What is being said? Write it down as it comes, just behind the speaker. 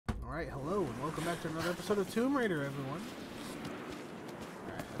Alright, hello, and welcome back to another episode of Tomb Raider, everyone.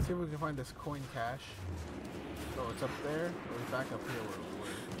 Alright, let's see if we can find this coin cache. Oh, it's up there? Or it's back up here where we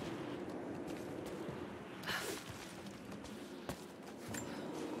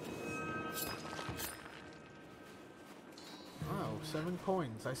were. Oh, 7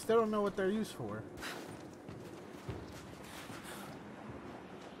 coins. I still don't know what they're used for.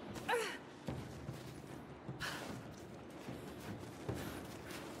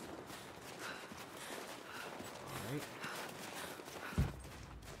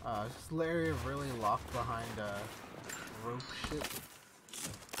 Is this area really locked behind rope shit?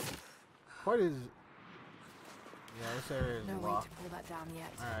 What is... Yeah, this area is locked. No way to pull that down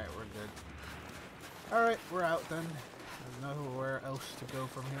yet. Alright, we're good. Alright, we're out then. There's nowhere else to go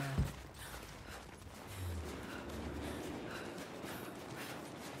from here.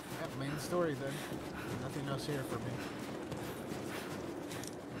 Yep, main story then. Nothing else here for me.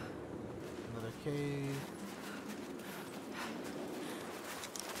 Another cave.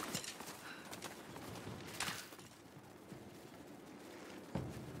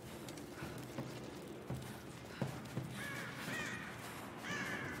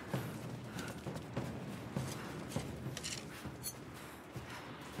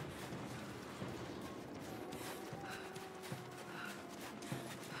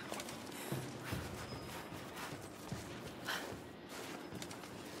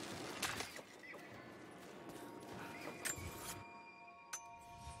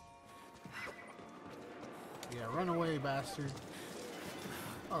 Yeah, run away, bastard.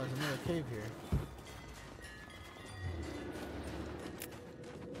 Oh, there's another cave here.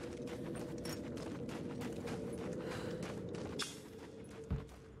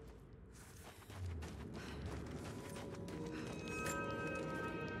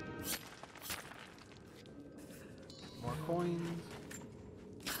 More coins.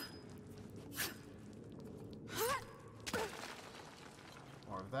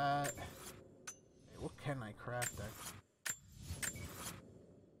 More of that. What can I craft actually?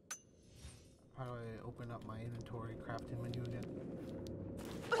 How do I open up my inventory crafting menu again?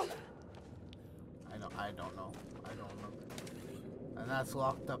 I don't know. I don't remember. And that's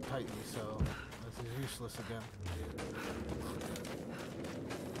locked up tightly, so this is useless again.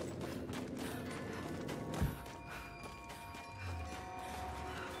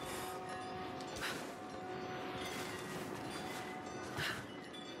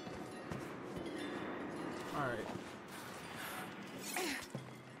 Alright.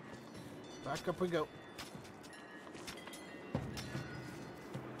 Back up we go.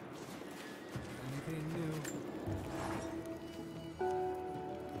 Anything new?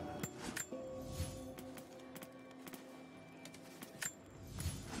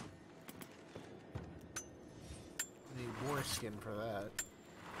 Need more skin for that.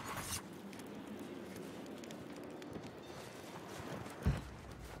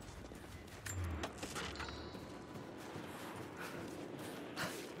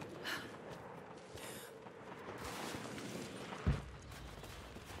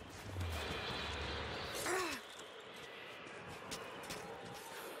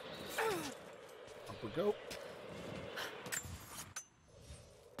 Up we go.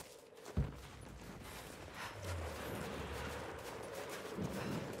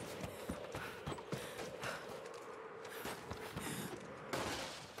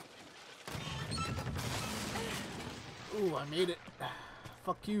 Ooh, I made it.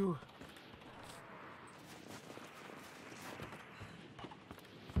 Fuck you.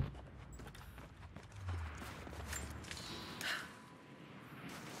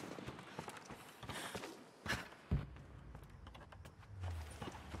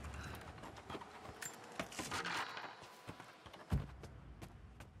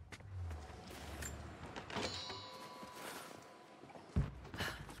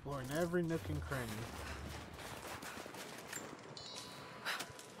 Exploring every nook and cranny.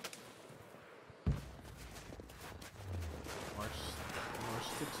 More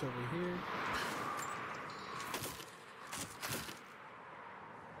sticks over here.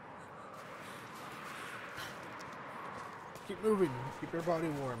 Keep moving. Keep your body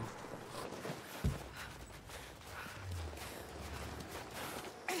warm.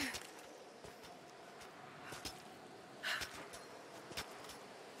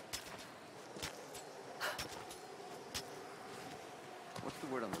 What's the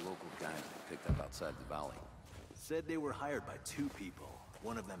word on the local guys they picked up outside the valley? Said they were hired by 2 people,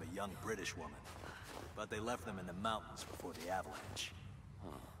 one of them a young British woman. But they left them in the mountains before the avalanche.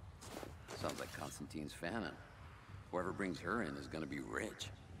 Huh. Sounds like Constantine's famine. Whoever brings her in is gonna be rich.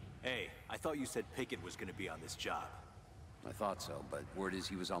 Hey, I thought you said Pickett was gonna be on this job. I thought so, but word is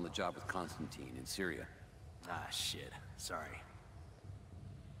he was on the job with Constantine in Syria. Ah, shit. Sorry.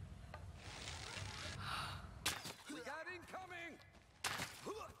 We got incoming!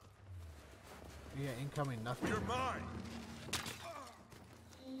 Yeah, incoming nothing. You're mine!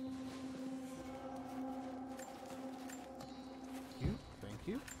 Thank you. Thank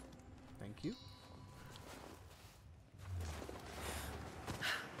you. Thank you.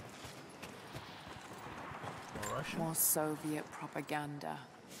 More Russian. More Soviet propaganda.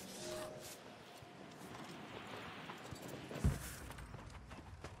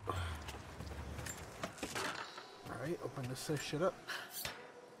 Alright, open this shit up.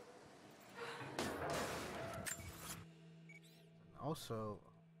 Also,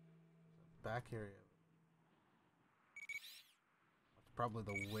 back area. That's probably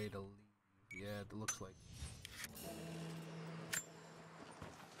the way to leave. Yeah, it looks like.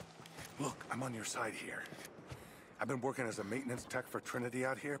 Look, I'm on your side here. I've been working as a maintenance tech for Trinity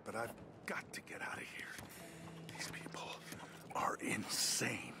out here, but I've got to get out of here. These people are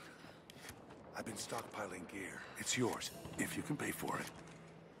insane. I've been stockpiling gear. It's yours, if you can pay for it.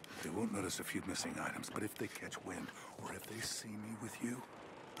 They won't notice a few missing items, but if they catch wind, or if they see me with you,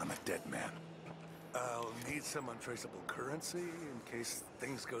 I'm a dead man. I'll need some untraceable currency in case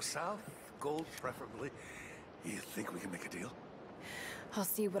things go south. Gold, preferably. You think we can make a deal? I'll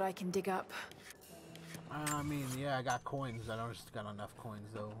see what I can dig up. I mean, yeah, I got coins. I don't just got enough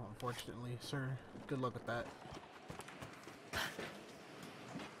coins, though, unfortunately, sir. Good luck with that.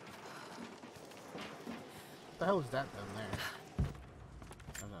 What the hell is that down there?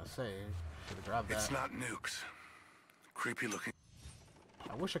 I was gonna say, should have grabbed that. It's not nukes. Creepy looking.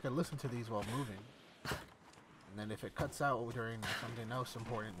 I wish I could listen to these while moving. And then if it cuts out during something else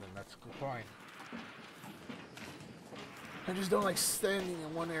important, then that's fine. I just don't like standing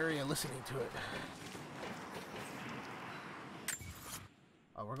in one area listening to it.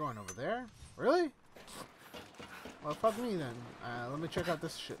 Oh, we're going over there? Really? Well, fuck me then. Let me check out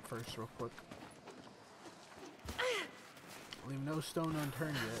this shit first real quick. Leave no stone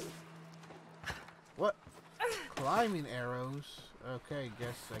unturned yet. What? Climbing arrows? Okay,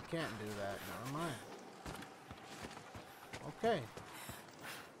 guess I can't do that. Never mind. Okay.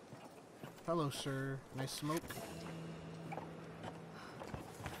 Hello, sir. Nice smoke.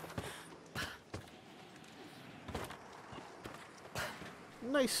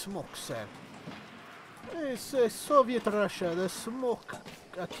 Nice smoke, sir. It's Soviet Russia. The smoke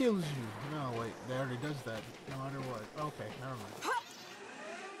kills you. No, wait. They already does that. No matter what. Okay, never mind.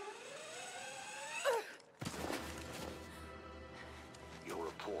 Your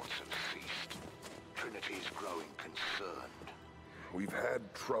reports have ceased. Trinity's growing concerned. We've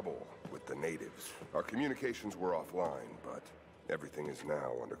had trouble with the natives. Our communications were offline, but everything is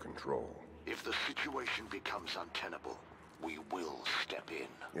now under control. If the situation becomes untenable, we will step in.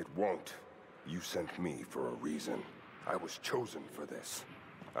 It won't. You sent me for a reason. I was chosen for this.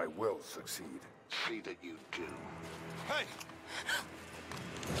 I will succeed. See that you do. Hey!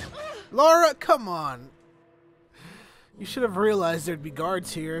 Laura, come on. You should have realized there'd be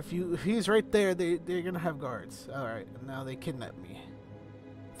guards here. If he's right there, they're gonna have guards. Alright, now they kidnapped me.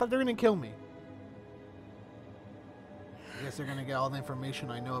 I thought they were gonna kill me. I guess they're gonna get all the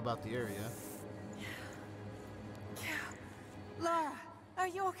information I know about the area. Lara, are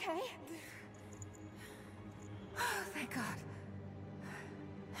you okay? Oh, thank God.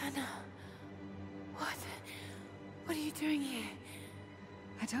 Anna, what are you doing here?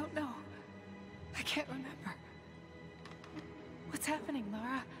 I don't know. I can't remember. What's happening,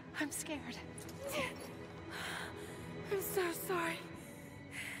 Lara? I'm scared. I'm so sorry.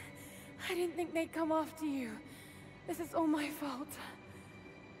 I didn't think they'd come after you. This is all my fault.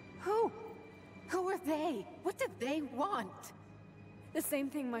 Who? Who are they? What did they want? The same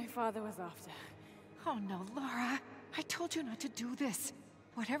thing my father was after. Oh no, Lara. I told you not to do this.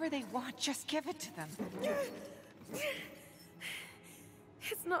 Whatever they want, just give it to them.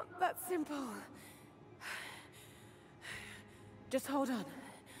 It's not that simple. Just hold on.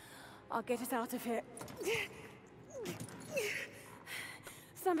 I'll get us out of here.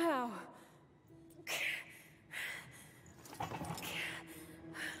 Somehow.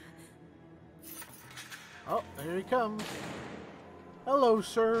 Oh, there he comes. Hello,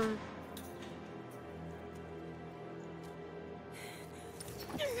 sir.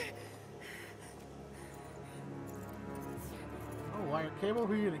 Oh, wire cable?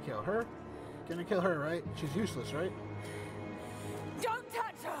 Who are you gonna kill? Her? Gonna kill her, right? She's useless, right? Don't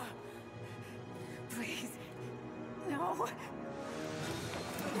touch her! Please. No.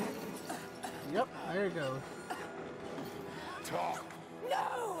 Yep, there you go. Talk!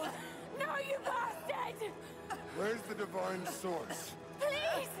 No! No, you bastard! Where's the divine source.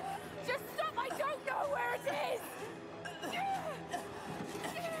 Please! Just stop! I don't know where it is!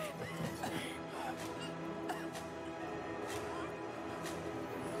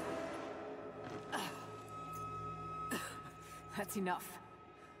 That's enough.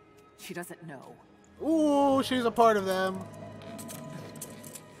 She doesn't know. Ooh, she's a part of them.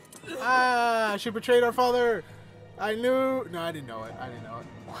 Ah, she betrayed our father. I knew. No, I didn't know it. I didn't know it.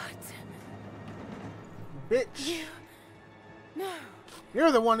 What? Bitch. No.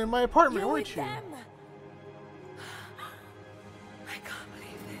 You're the one in my apartment, You're weren't with you? them. I can't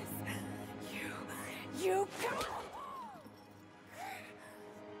believe this. You can't.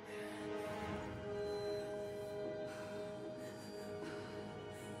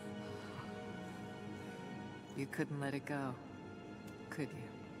 You couldn't let it go, could you?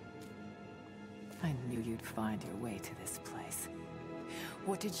 I knew you'd find your way to this place.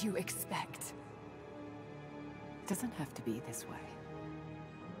 What did you expect? It doesn't have to be this way.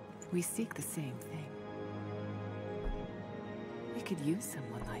 We seek the same thing. We could use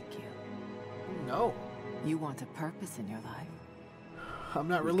someone like you. No. You want a purpose in your life. I'm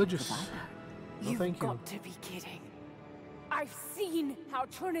not religious. No, You've thank you. got to be kidding. I've seen how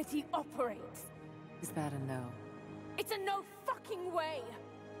Trinity operates. Is that a no? It's a no fucking way.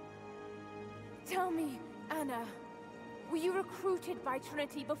 Tell me, Anna, were you recruited by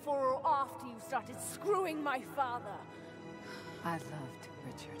Trinity before or after you started screwing my father? I loved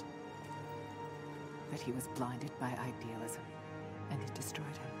Richard. But he was blinded by idealism, and it destroyed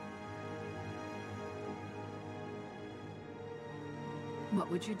him.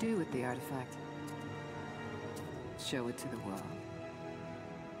 What would you do with the artifact? Show it to the world.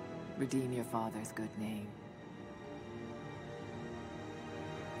 Redeem your father's good name.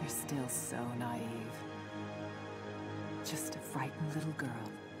 You're still so naive. Just a frightened little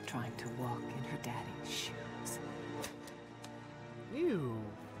girl trying to walk in her daddy's shoes. Ew.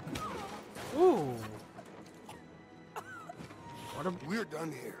 Ooh. What a... We're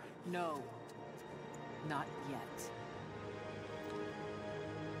done here. No. Not yet.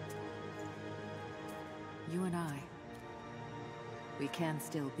 You and I, we can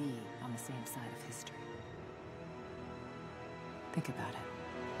still be on the same side of history. Think about it,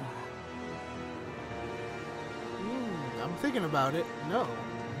 Laura. I'm thinking about it. No.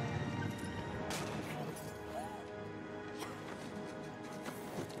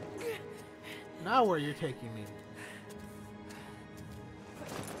 Now where you're taking me?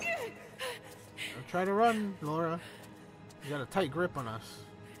 Don't try to run, Laura. You got a tight grip on us.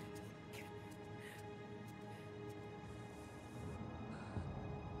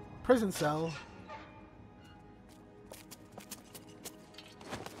 Prison cell.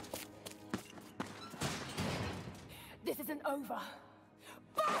 This isn't over.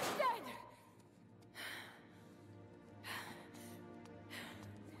 Bastard!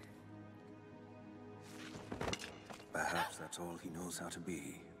 Perhaps that's all he knows how to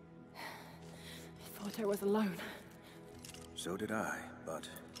be. I thought I was alone. So did I, but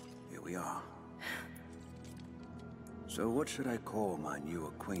here we are. So what should I call my new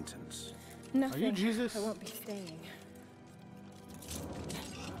acquaintance? Nothing. Are you Jesus? I won't be staying.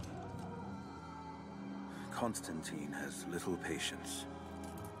 Constantine has little patience.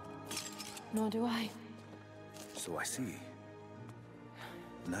 Nor do I. So I see.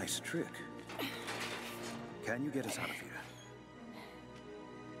 Nice trick. Can you get us out of here?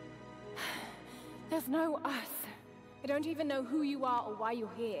 There's no us. I don't even know who you are or why you're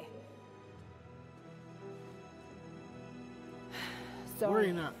here. Sorry.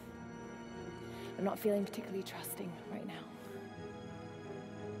 Worry not. I'm not feeling particularly trusting right now.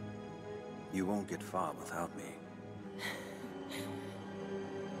 You won't get far without me.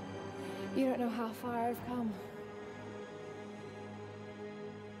 You don't know how far I've come.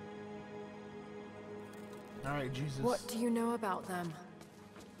 All right, Jesus. What do you know about them?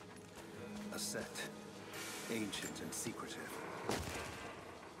 A sect. Ancient and secretive.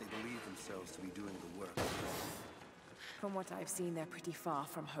 They believe themselves to be doing the work. From what I've seen, they're pretty far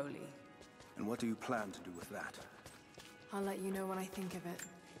from holy. And what do you plan to do with that? I'll let you know when I think of it.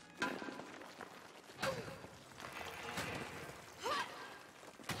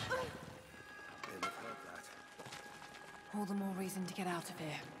 They'll have heard that. All the more reason to get out of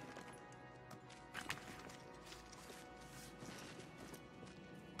here.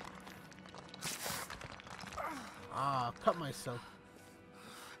 Ah, cut myself.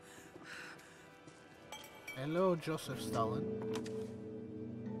 Hello, Joseph Stalin.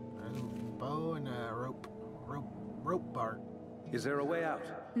 And a bow and a rope bar. Is there a way out?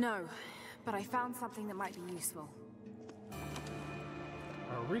 No, but I found something that might be useful.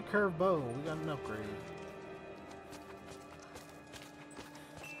 A recurve bow. We got an upgrade.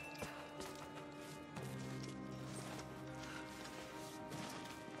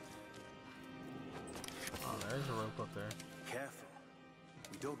 look up there. Careful.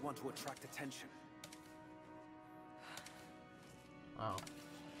 We don't want to attract attention. Wow.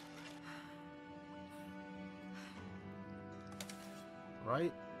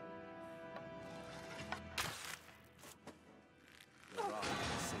 Right? They're after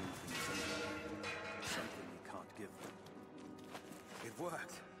the same thing as us. Something we can't give them. It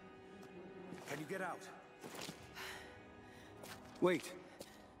worked. Can you get out? Wait.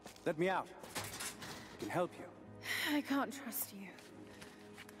 Let me out. I can help you. I can't trust you.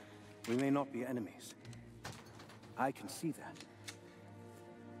 We may not be enemies. I can see that.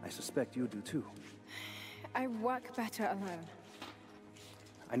 I suspect you do too. I work better alone.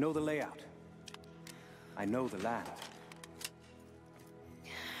 I know the layout. I know the land.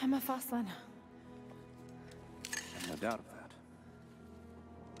 I'm a fast learner. No doubt of that.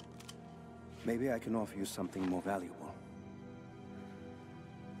 Maybe I can offer you something more valuable.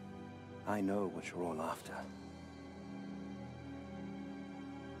 I know what you're all after.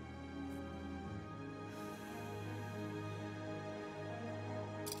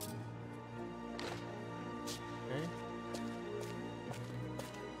 Okay.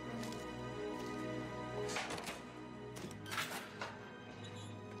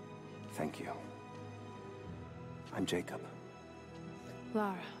 Thank you. I'm Jacob.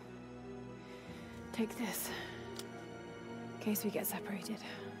 Lara. Take this. In case we get separated.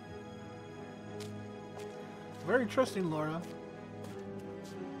 Very trusting, Laura.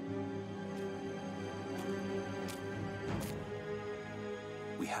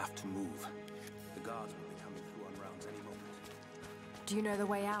 We have to move. The guards will be coming through on rounds any moment. Do you know the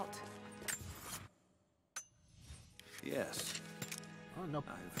way out? Yes. Oh, no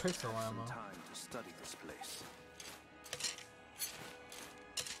I've pistol had ammo. some time to study this place.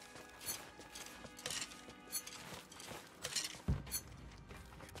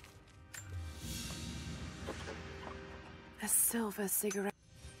 A silver cigarette.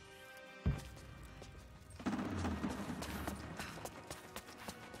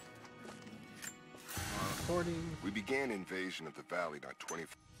 Recording. We began invasion of the valley about 20.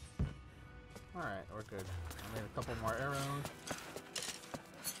 Alright, we're good. I made a couple more arrows.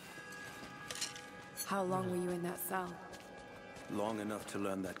 How long were you in that cell? Long enough to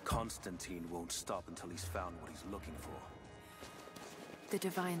learn that Constantine won't stop until he's found what he's looking for. The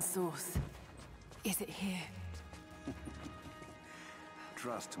divine source. Is it here?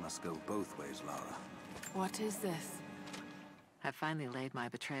 Trust must go both ways, Lara. What is this? I finally laid my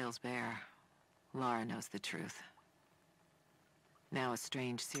betrayals bare. Lara knows the truth. Now a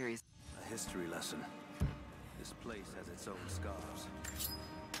strange series. A history lesson. This place has its own scars.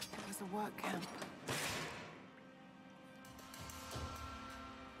 It was a work camp.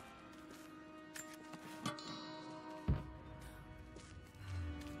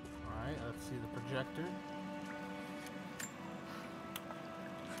 Alright, let's see the projector.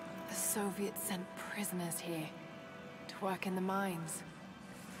 The Soviets sent prisoners here to work in the mines.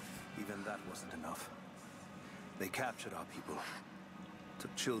 Even that wasn't enough. They captured our people.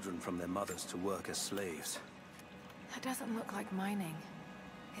 Took children from their mothers to work as slaves. That doesn't look like mining.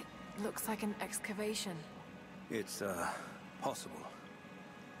 It looks like an excavation. It's, possible.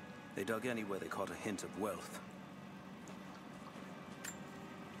 They dug anywhere they caught a hint of wealth.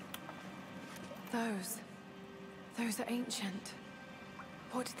 Those are ancient.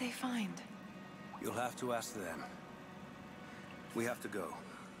 What did they find? You'll have to ask them. We have to go.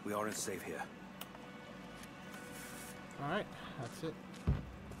 We aren't safe here. Alright, that's it.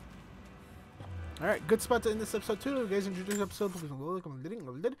 Alright, good spot to end this episode too. If you guys enjoyed this episode, please like, comment,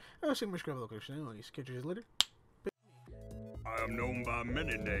 and I'll see you in the location. I'll catch you later. I am known by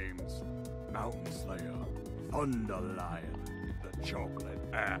many names. Mountain Slayer, Thunder Lion, the Chocolate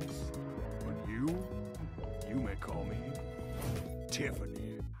Axe. But you may call me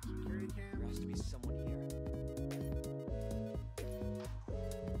Tiffany. There has to be someone here.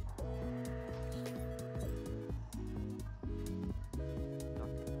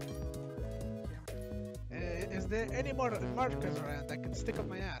 Is there any more markers around I can stick up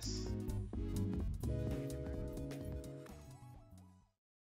my ass?